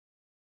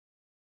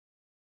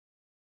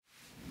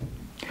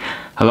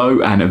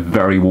Hello and a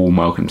very warm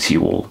welcome to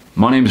you all.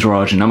 My name is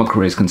Raj and I'm a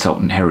careers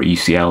consultant here at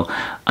UCL,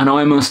 and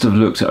I must have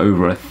looked at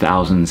over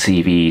 1,000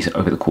 CVs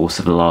over the course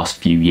of the last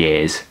few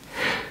years.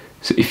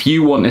 So if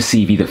you want a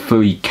CV that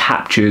fully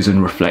captures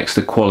and reflects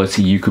the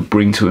quality you could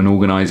bring to an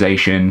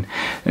organisation,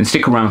 then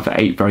stick around for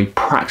 8 very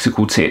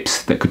practical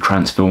tips that could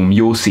transform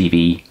your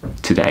CV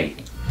today.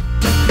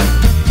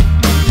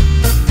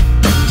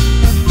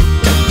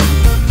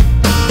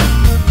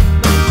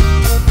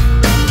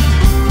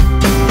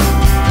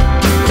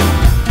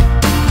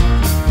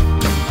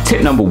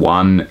 Tip number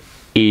 1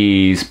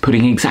 is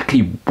putting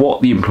exactly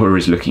what the employer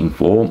is looking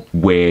for,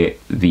 where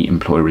the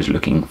employer is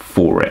looking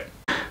for it.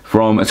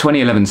 From a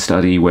 2011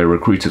 study where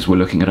recruiters were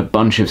looking at a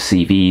bunch of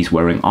CVs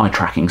wearing eye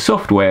tracking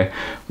software,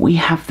 we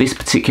have this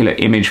particular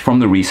image from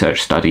the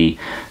research study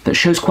that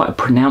shows quite a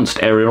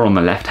pronounced area on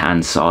the left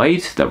hand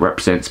side that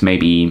represents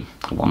maybe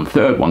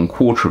 1/3,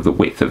 1/4 of the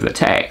width of the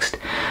text.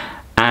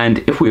 And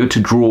if we were to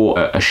draw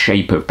a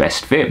shape of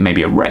best fit,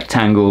 maybe a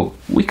rectangle,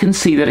 we can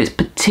see that it's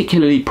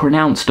particularly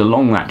pronounced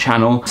along that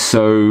channel.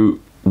 So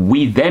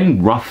we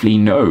then roughly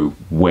know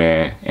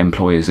where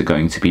employers are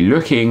going to be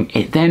looking.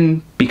 It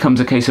then becomes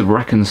a case of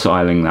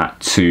reconciling that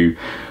to,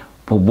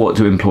 well, what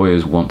do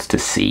employers want to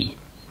see?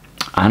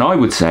 And I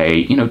would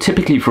say,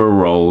 typically for a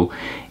role,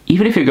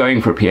 even if you're going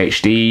for a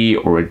PhD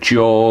or a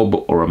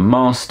job or a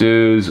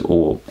master's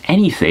or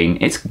anything,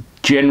 it's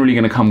generally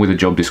going to come with a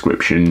job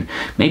description,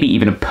 maybe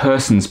even a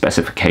person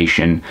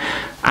specification,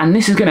 and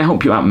this is going to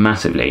help you out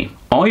massively.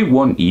 I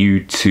want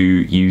you to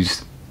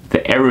use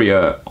the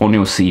area on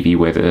your CV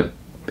where the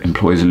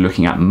employers are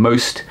looking at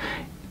most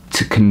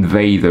to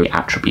convey the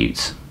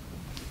attributes,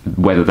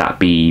 whether that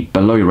be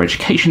below your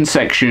education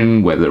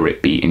section, whether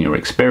it be in your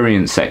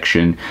experience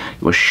section.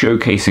 You're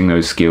showcasing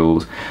those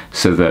skills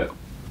so that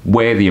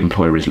where the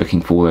employer is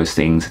looking for those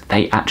things,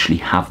 they actually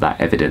have that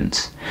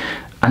evidence.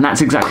 And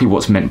that's exactly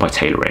what's meant by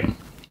tailoring.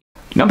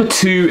 Number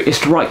 2 is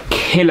to write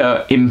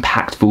killer,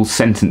 impactful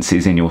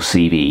sentences in your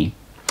CV.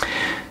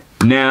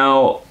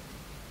 Now,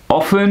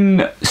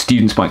 often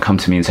students might come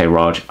to me and say,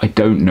 Raj, I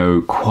don't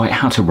know quite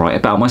how to write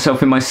about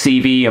myself in my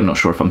CV. I'm not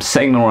sure if I'm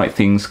saying the right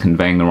things,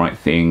 conveying the right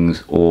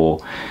things, or,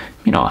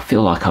 I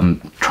feel like I'm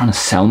trying to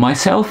sell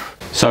myself.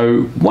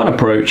 So one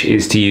approach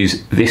is to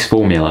use this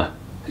formula: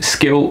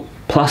 skill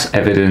plus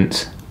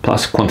evidence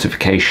plus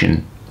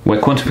quantification, where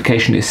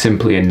quantification is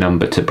simply a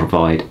number to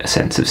provide a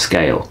sense of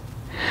scale.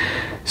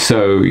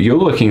 So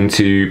you're looking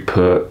to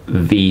put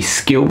the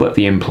skill that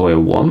the employer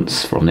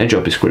wants from their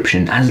job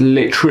description as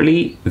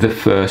literally the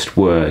first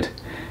word,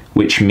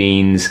 which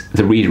means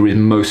the reader is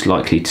most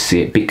likely to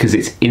see it because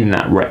it's in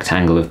that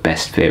rectangle of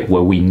best fit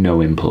where we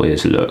know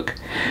employers look.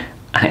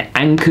 And it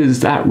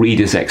anchors that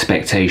reader's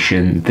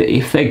expectation that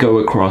if they go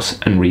across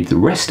and read the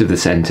rest of the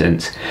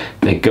sentence,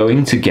 they're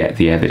going to get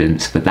the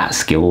evidence for that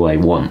skill they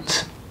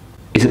want.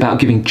 It's about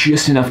giving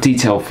just enough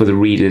detail for the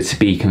reader to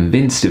be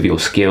convinced of your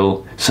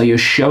skill, so you're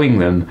showing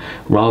them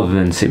rather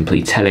than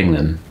simply telling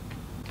them.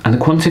 And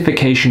the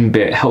quantification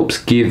bit helps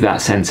give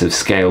that sense of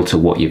scale to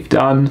what you've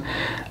done.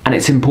 And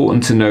it's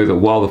important to know that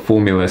while the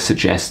formula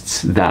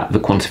suggests that the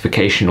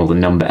quantification or the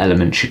number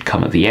element should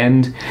come at the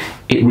end,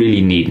 it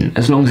really needn't.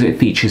 As long as it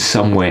features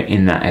somewhere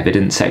in that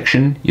evidence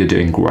section, you're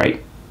doing great.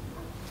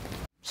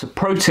 So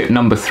pro tip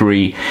number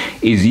 3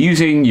 is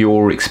using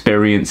your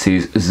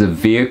experiences as a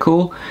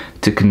vehicle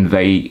to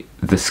convey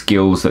the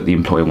skills that the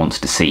employer wants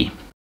to see.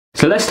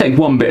 So let's take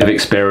one bit of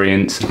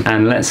experience,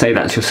 and let's say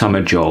that's your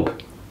summer job.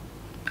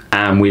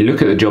 And we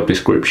look at the job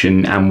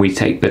description and we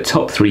take the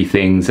top 3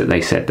 things that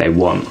they said they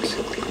want.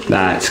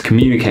 That's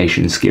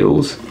communication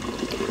skills,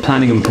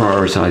 planning and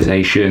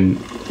prioritization,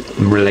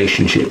 and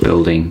relationship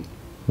building,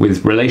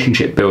 with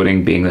relationship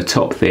building being the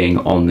top thing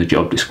on the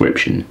job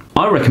description.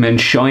 I recommend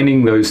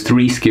shining those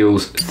 3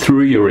 skills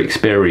through your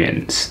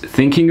experience,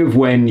 thinking of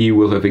when you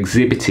will have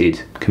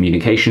exhibited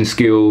communication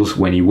skills,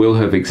 when you will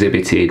have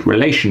exhibited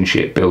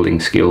relationship building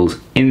skills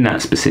in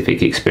that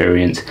specific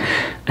experience,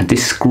 and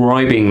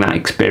describing that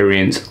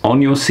experience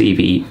on your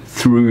CV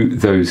through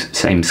those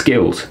same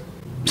skills.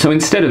 So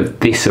instead of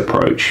this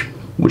approach,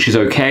 which is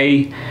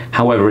okay,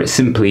 however, it's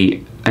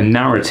simply a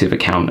narrative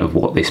account of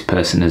what this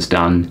person has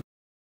done,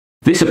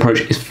 this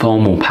approach is far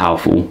more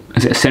powerful,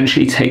 as it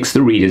essentially takes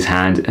the reader's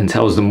hand and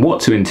tells them what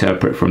to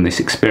interpret from this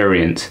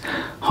experience,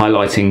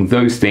 highlighting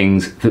those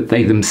things that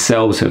they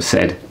themselves have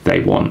said they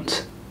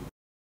want.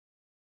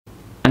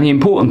 And the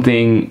important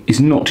thing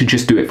is not to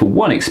just do it for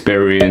one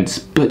experience,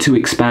 but to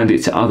expand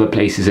it to other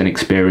places and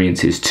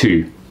experiences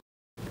too.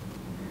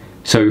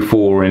 So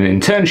for an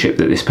internship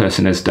that this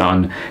person has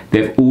done,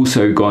 they've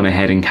also gone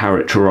ahead and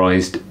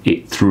characterized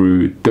it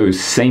through those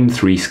same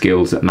 3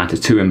 skills that matter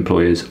to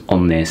employers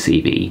on their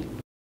CV.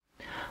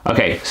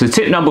 Okay, so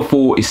tip number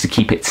 4 is to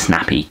keep it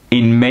snappy.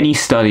 In many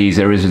studies,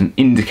 there is an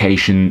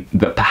indication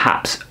that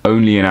perhaps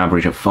only an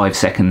average of 5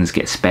 seconds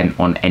gets spent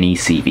on any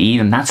CV,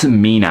 and that's a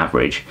mean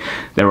average.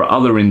 There are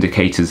other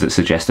indicators that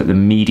suggest that the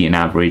median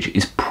average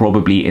is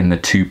probably in the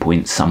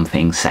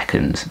 2-point-something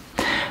seconds.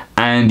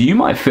 And you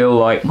might feel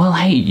like, well,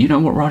 hey, you know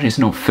what, Raj, it's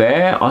not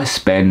fair. I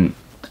spent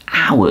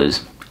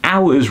hours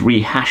hours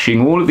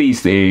rehashing all of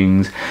these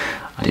things.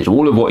 I did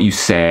all of what you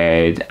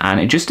said, and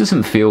it just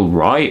doesn't feel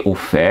right or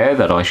fair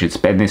that I should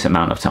spend this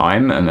amount of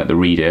time and that the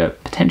reader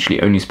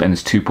potentially only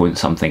spends 2 point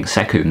something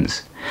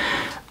seconds.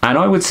 And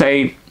I would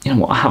say, you know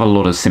what, I have a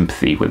lot of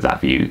sympathy with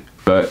that view,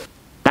 but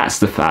that's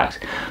the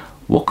fact.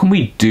 What can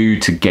we do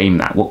to game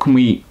that?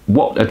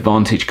 What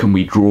advantage can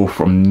we draw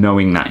from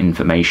knowing that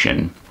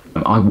information?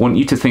 I want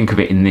you to think of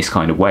it in this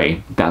kind of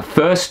way. That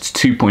first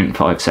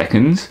 2.5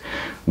 seconds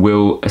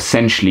will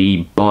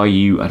essentially buy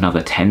you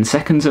another 10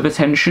 seconds of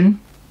attention.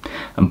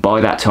 And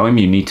by that time,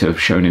 you need to have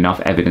shown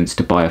enough evidence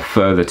to buy a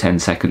further 10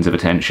 seconds of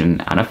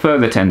attention and a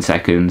further 10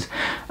 seconds.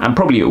 And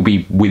probably it will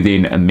be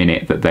within a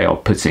minute that they are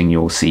putting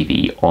your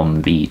CV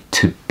on the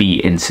to be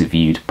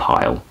interviewed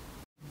pile.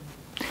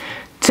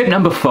 Tip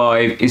number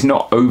 5 is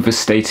not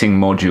overstating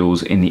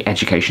modules in the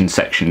education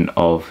section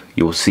of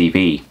your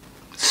CV.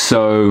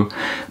 So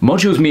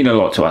modules mean a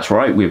lot to us,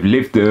 right? We've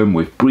lived them,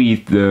 we've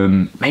breathed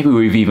them, maybe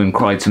we've even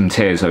cried some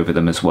tears over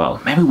them as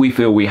well. Maybe we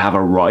feel we have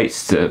a right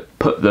to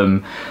put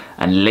them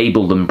and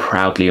label them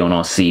proudly on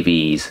our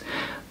CVs.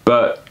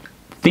 But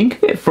think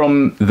of it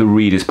from the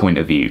reader's point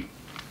of view.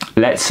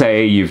 Let's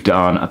say you've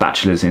done a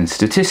bachelor's in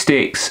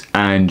statistics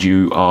and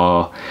you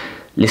are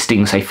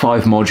listing, say,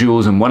 5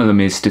 modules, and one of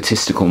them is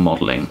statistical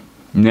modeling.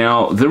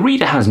 Now, the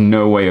reader has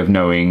no way of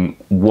knowing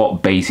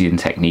what Bayesian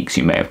techniques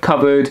you may have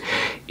covered,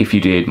 if you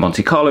did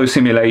Monte Carlo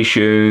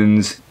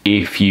simulations,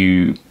 if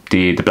you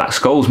did the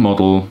Black-Scholes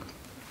model,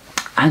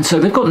 and so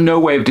they've got no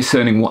way of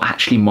discerning what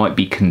actually might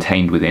be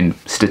contained within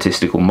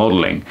statistical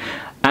modeling.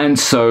 And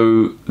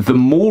so the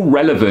more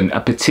relevant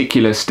a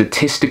particular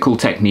statistical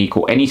technique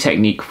or any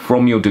technique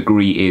from your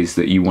degree is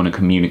that you want to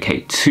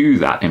communicate to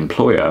that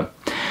employer,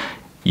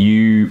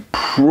 you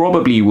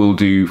probably will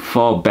do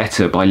far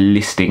better by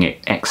listing it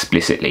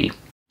explicitly.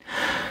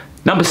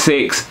 Number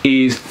 6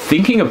 is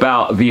thinking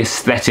about the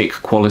aesthetic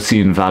quality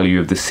and value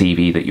of the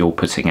CV that you're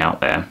putting out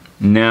there.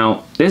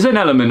 Now, there's an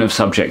element of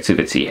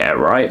subjectivity here,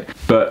 right?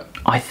 But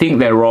I think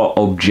there are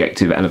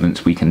objective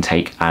elements we can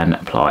take and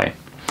apply.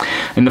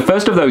 And the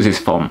first of those is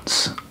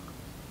fonts.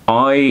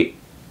 I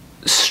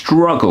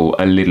struggle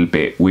a little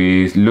bit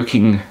with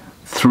looking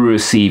through a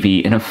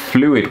CV in a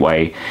fluid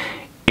way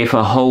if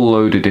a whole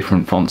load of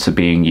different fonts are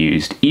being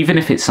used. Even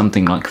if it's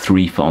something like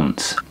 3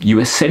 fonts,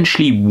 you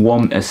essentially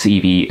want a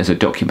CV as a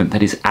document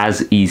that is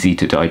as easy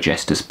to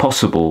digest as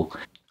possible.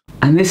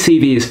 And this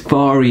CV is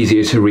far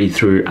easier to read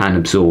through and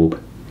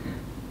absorb.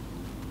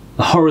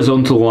 The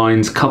horizontal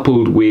lines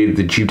coupled with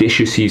the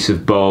judicious use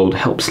of bold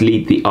helps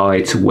lead the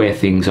eye to where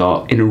things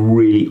are in a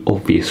really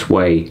obvious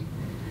way.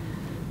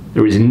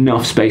 There is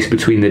enough space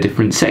between the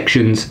different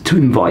sections to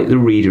invite the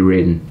reader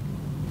in.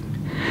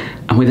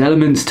 And with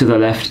elements to the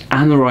left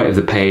and the right of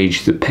the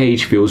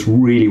page feels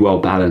really well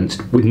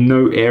balanced, with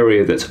no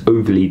area that's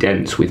overly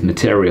dense with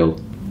material,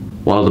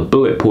 while the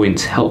bullet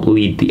points help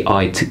lead the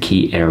eye to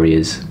key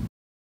areas.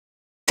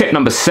 Tip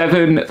number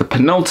 7, the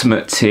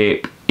penultimate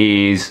tip,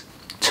 is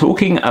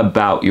talking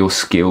about your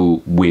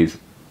skill with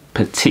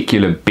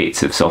particular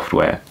bits of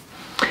software.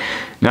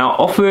 Now,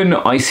 often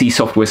I see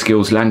software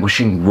skills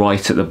languishing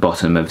right at the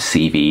bottom of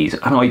CVs,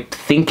 and I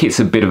think it's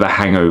a bit of a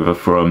hangover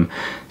from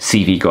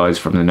CV guides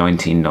from the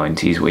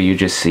 1990s where you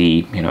just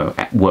see, you know,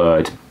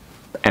 Word,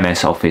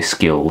 MS Office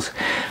skills,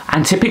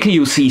 and typically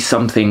you'll see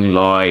something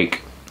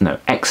like, you know,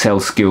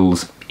 Excel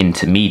skills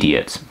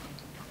intermediate.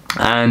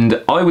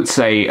 And I would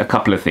say a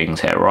couple of things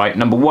here, right?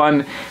 Number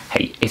 1,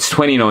 hey, it's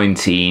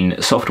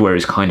 2019, software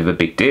is kind of a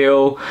big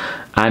deal.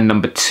 And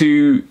number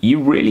 2, you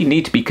really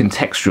need to be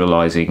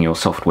contextualizing your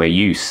software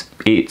use.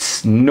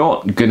 It's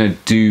not gonna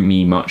do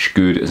me much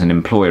good as an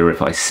employer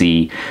if I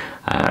see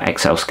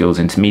Excel skills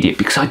intermediate,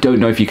 because I don't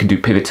know if you can do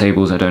pivot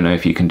tables, I don't know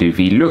if you can do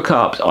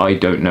VLOOKUPs, I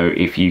don't know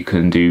if you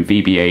can do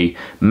VBA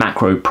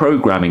macro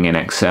programming in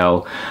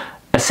Excel.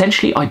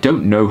 Essentially, I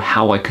don't know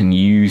how I can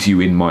use you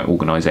in my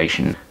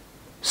organization.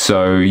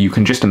 So you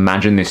can just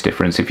imagine this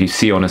difference if you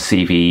see on a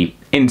CV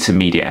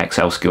intermediate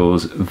Excel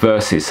skills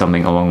versus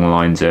something along the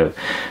lines of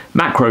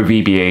macro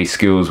VBA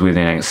skills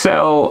within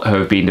Excel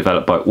have been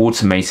developed by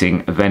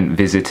automating event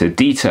visitor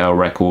detail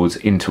records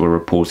into a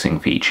reporting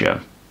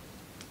feature.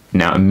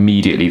 Now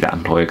immediately that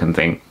employer can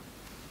think,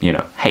 you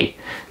know, hey,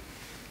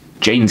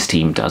 Jane's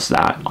team does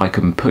that. I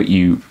can put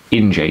you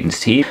in Jane's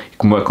team. You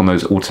can work on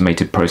those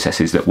automated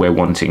processes that we're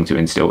wanting to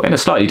instill in a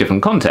slightly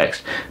different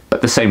context,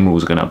 but the same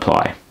rules are going to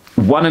apply.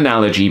 One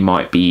analogy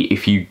might be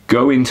if you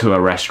go into a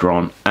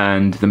restaurant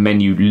and the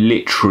menu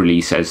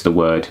literally says the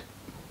word,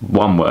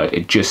 one word,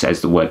 it just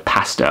says the word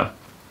pasta.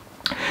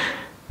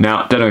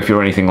 Now, I don't know if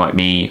you're anything like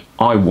me,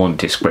 I want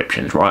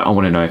descriptions, right? I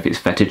want to know if it's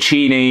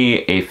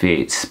fettuccine, if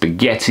it's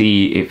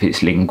spaghetti, if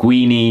it's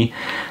linguine.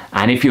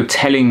 And if you're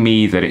telling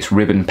me that it's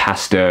ribbon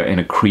pasta in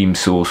a cream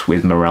sauce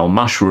with morel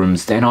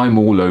mushrooms, then I'm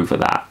all over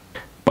that.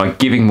 By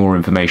giving more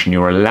information,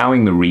 you're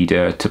allowing the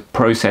reader to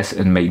process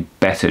and make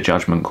better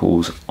judgment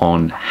calls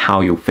on how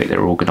you'll fit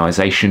their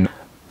organization.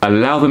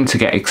 Allow them to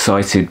get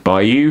excited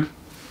by you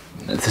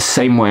the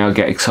same way I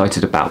get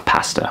excited about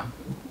pasta.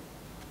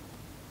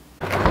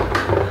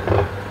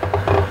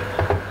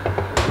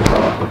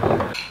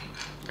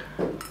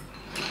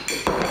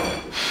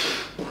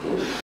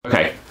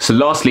 So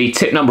lastly,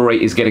 tip number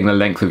 8 is getting the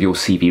length of your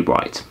CV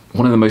right.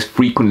 One of the most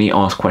frequently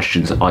asked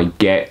questions I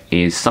get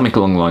is something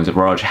along the lines of,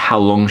 Raj, how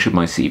long should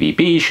my CV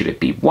be? Should it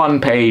be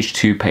 1 page,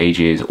 2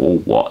 pages, or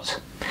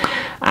what?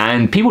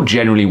 And people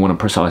generally want a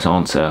precise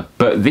answer,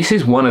 but this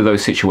is one of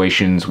those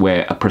situations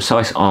where a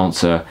precise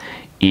answer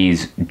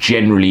is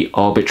generally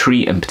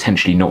arbitrary and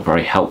potentially not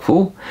very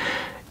helpful.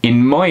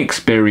 In my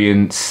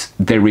experience,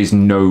 there is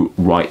no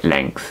right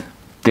length.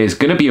 There's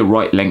going to be a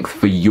right length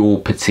for your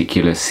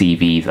particular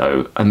CV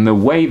though, and the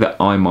way that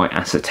I might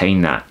ascertain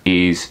that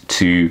is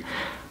to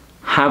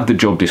have the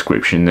job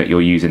description that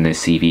you're using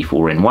this CV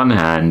for in one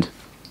hand,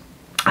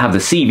 have the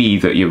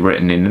CV that you've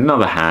written in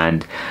another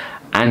hand,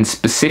 and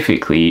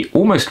specifically,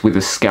 almost with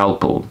a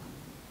scalpel,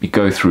 you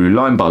go through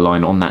line by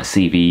line on that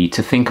CV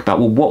to think about,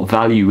 well, what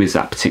value is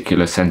that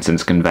particular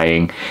sentence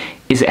conveying?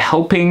 Is it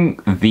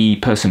helping the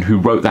person who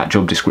wrote that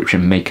job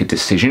description make a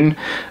decision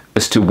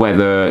as to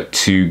whether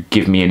to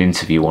give me an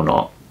interview or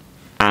not?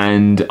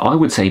 And I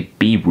would say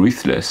be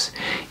ruthless.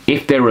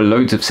 If there are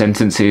loads of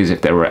sentences,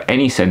 if there are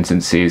any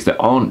sentences that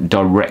aren't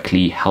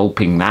directly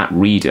helping that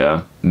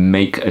reader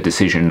make a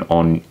decision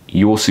on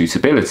your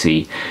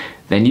suitability,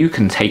 then you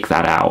can take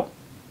that out.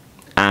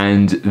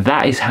 And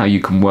that is how you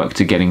can work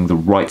to getting the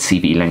right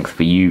CV length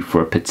for you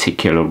for a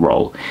particular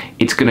role.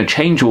 It's going to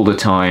change all the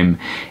time.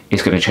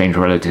 It's going to change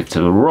relative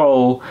to the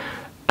role.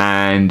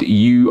 And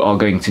you are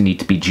going to need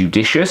to be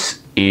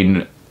judicious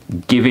in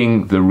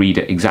giving the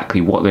reader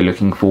exactly what they're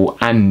looking for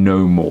and no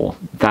more.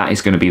 That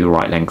is going to be the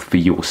right length for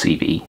your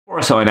CV. Before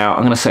I sign out,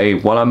 I'm going to say,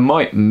 while I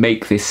might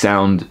make this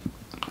sound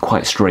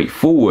quite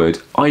straightforward,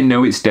 I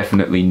know it's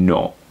definitely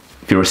not.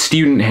 If you're a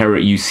student here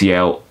at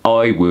UCL,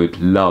 I would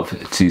love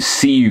to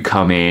see you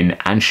come in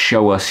and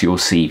show us your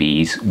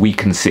CVs. We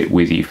can sit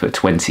with you for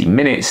 20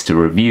 minutes to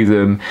review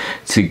them,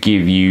 to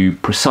give you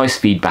precise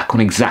feedback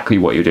on exactly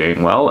what you're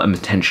doing well and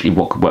potentially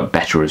what could work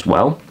better as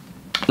well.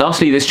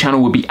 Lastly, this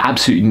channel would be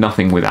absolutely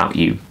nothing without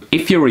you.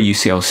 If you're a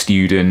UCL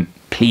student,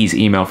 please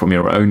email from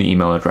your own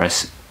email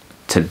address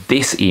to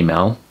this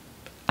email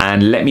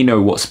and let me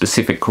know what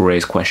specific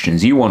careers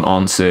questions you want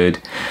answered,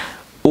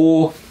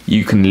 or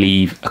you can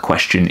leave a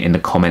question in the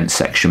comments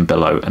section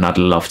below and I'd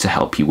love to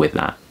help you with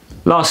that.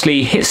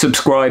 Lastly, hit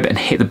subscribe and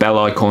hit the bell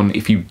icon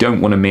if you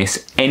don't want to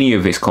miss any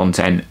of this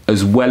content,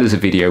 as well as a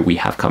video we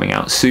have coming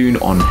out soon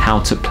on how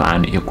to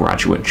plan your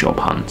graduate job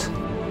hunt.